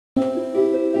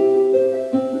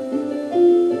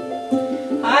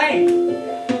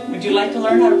like to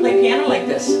learn how to play piano like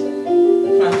this?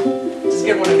 Just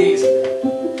get one of these.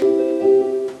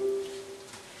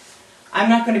 I'm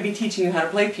not going to be teaching you how to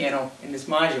play piano in this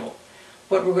module.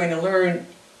 What we're going to learn,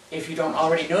 if you don't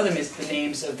already know them, is the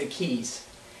names of the keys.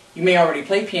 You may already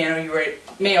play piano, you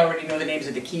may already know the names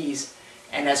of the keys,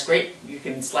 and that's great. You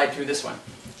can slide through this one.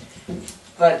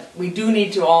 But we do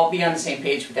need to all be on the same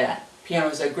page with that. Piano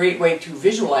is a great way to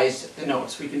visualize the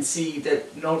notes. We can see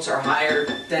that notes are higher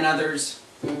than others.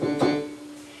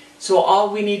 So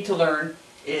all we need to learn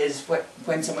is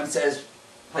when someone says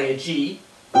play a G,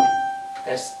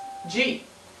 that's G.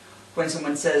 When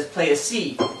someone says play a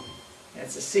C,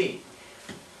 that's a C.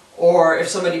 Or if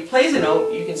somebody plays a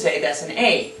note, you can say that's an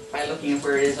A by looking at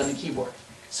where it is on the keyboard.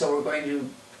 So we're going to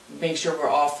make sure we're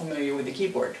all familiar with the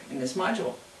keyboard in this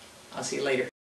module. I'll see you later.